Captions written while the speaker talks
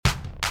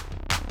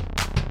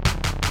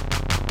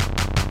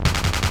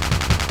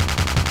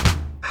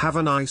Have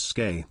a nice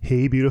gay.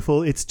 Hey,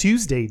 beautiful. It's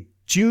Tuesday,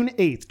 June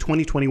 8th,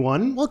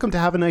 2021. Welcome to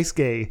Have a Nice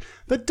Gay,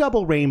 the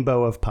double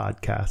rainbow of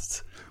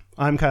podcasts.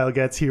 I'm Kyle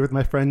Getz here with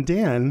my friend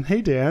Dan.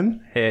 Hey,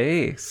 Dan.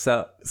 Hey,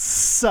 sup?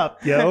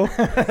 Sup, yo.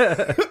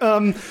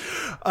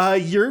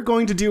 You're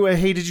going to do a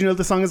Hey, Did You Know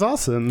the Song Is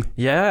Awesome?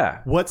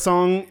 Yeah. What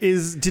song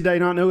did I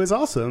not know is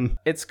awesome?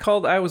 It's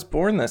called I Was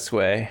Born This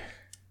Way.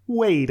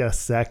 Wait a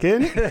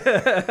second.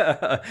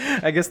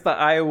 I guess the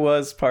I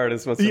was part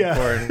is what's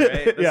important,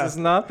 right? This is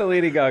not the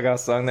Lady Gaga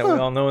song that we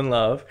all know and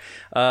love.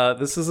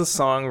 This is a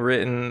song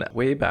written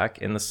way back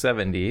in the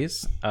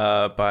 70s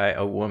by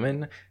a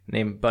woman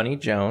named Bunny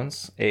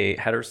Jones, a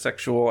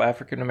heterosexual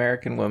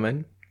African-American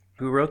woman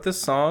who wrote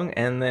this song,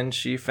 and then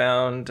she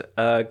found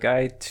a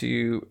guy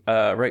to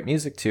write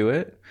music to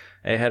it,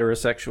 a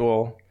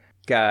heterosexual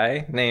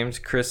guy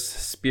named Chris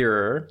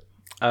Spearer.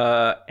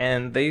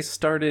 And they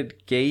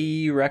started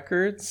Gaye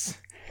Records.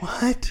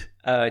 What?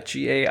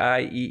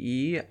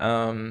 Gaie.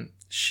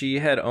 She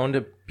had owned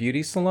a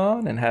beauty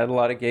salon and had a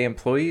lot of gay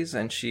employees,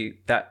 and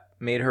that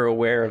made her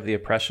aware of the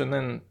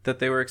oppression that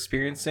they were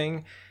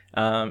experiencing.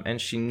 And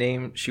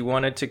she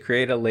wanted to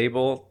create a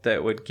label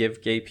that would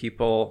give gay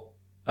people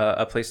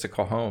a place to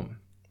call home.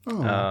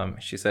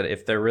 She said,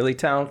 if they're really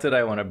talented,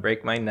 I want to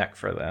break my neck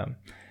for them.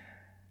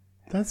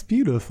 That's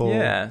beautiful.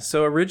 Yeah.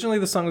 So originally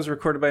the song was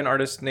recorded by an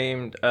artist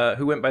named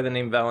who went by the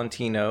name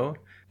Valentino,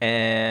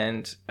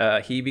 and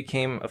he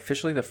became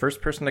officially the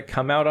first person to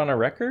come out on a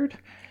record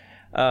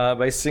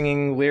by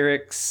singing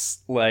lyrics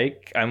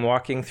like, I'm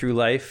walking through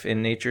life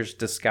in nature's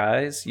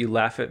disguise. You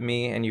laugh at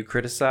me and you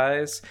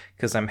criticize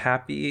because I'm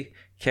happy,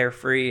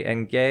 carefree,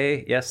 and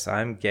gay. Yes,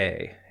 I'm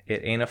gay.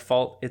 It ain't a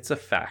fault. It's a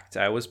fact.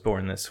 I was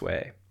born this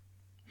way.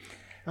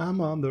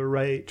 I'm on the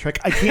right track.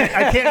 I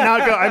can't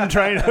not go. I'm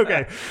trying.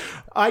 Okay.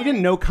 I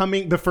didn't know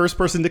the first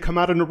person to come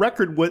out on a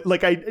record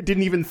I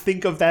didn't even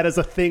think of that as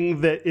a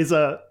thing that is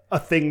a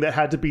thing that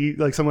had to be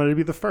like someone to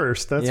be the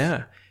first.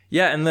 Yeah.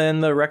 And then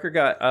the record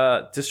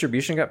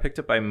distribution got picked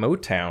up by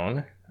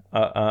Motown,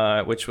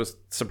 which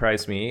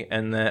surprised me.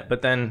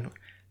 But then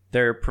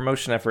their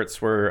promotion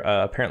efforts were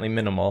apparently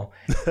minimal.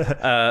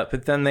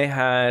 But then they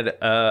had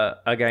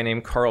a guy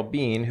named Carl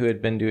Bean who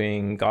had been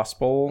doing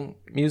gospel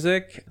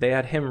music. They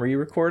had him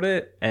re-record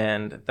it,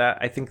 and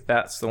I think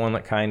that's the one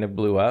that kind of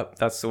blew up.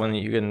 That's the one that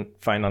you can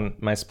find on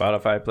my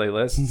Spotify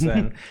playlists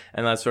and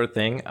that sort of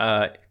thing.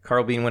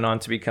 Carl Bean went on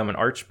to become an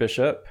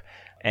archbishop,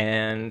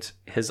 and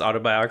his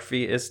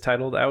autobiography is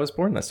titled I Was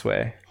Born This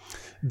Way.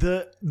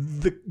 The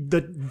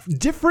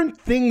different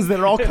things that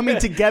are all coming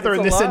together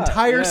in this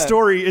entire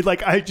story,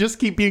 I just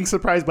keep being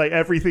surprised by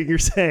everything you're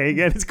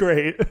saying, and it's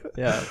great. But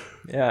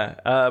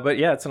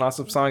it's an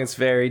awesome song. It's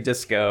very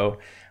disco,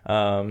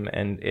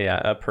 and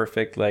a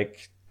perfect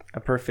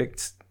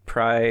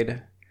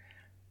pride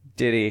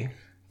ditty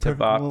to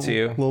bop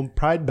to. Little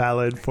pride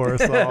ballad for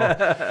us all.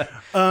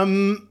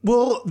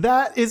 Well,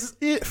 that is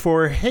it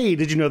for Hey,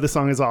 Did You Know the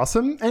Song Is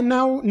Awesome? And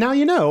now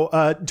you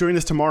know. Join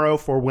us tomorrow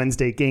for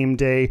Wednesday Game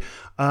Day.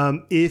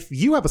 If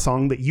you have a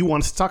song that you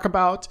want us to talk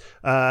about,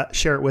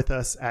 share it with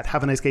us at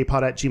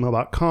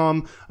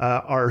haveanicegaypod@gmail.com.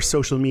 Our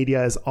social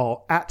media is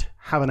all at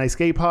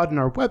haveanicegaypod, and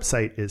our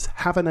website is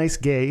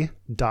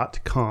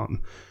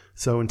haveanicegay.com.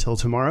 So until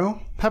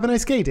tomorrow, have a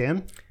nice gay,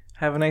 Dan.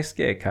 Have a nice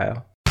gay,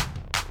 Kyle.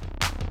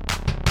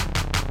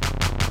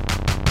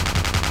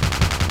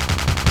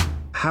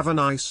 Have a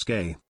nice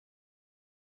gay.